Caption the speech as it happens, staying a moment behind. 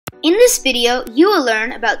In this video, you will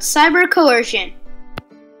learn about cyber coercion.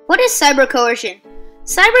 What is cyber coercion?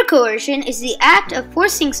 Cyber coercion is the act of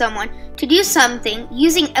forcing someone to do something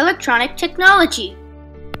using electronic technology.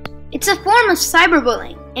 It's a form of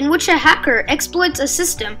cyberbullying in which a hacker exploits a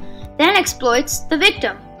system, then exploits the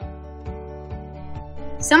victim.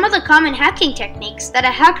 Some of the common hacking techniques that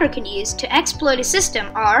a hacker can use to exploit a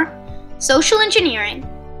system are social engineering,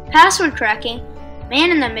 password cracking,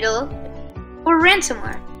 man-in-the-middle, or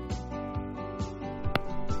ransomware.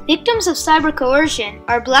 Victims of cyber coercion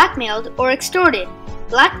are blackmailed or extorted.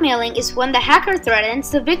 Blackmailing is when the hacker threatens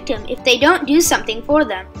the victim if they don't do something for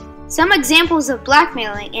them. Some examples of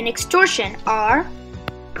blackmailing and extortion are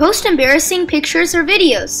post embarrassing pictures or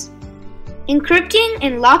videos, encrypting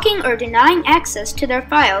and locking or denying access to their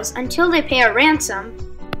files until they pay a ransom.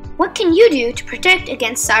 What can you do to protect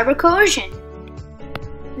against cyber coercion?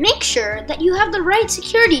 Make sure that you have the right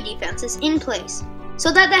security defenses in place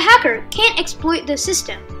so that the hacker can't exploit the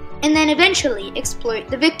system and then eventually exploit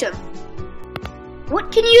the victim.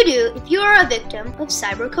 What can you do if you are a victim of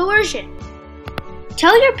cyber coercion?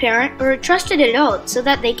 Tell your parent or a trusted adult so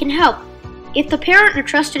that they can help. If the parent or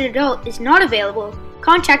trusted adult is not available,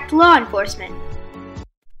 contact law enforcement.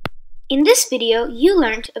 In this video, you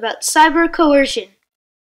learned about cyber coercion.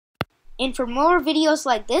 And for more videos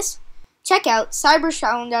like this, check out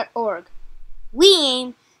CyberShaolin.org. We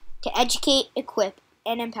aim to educate, equip,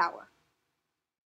 and empower.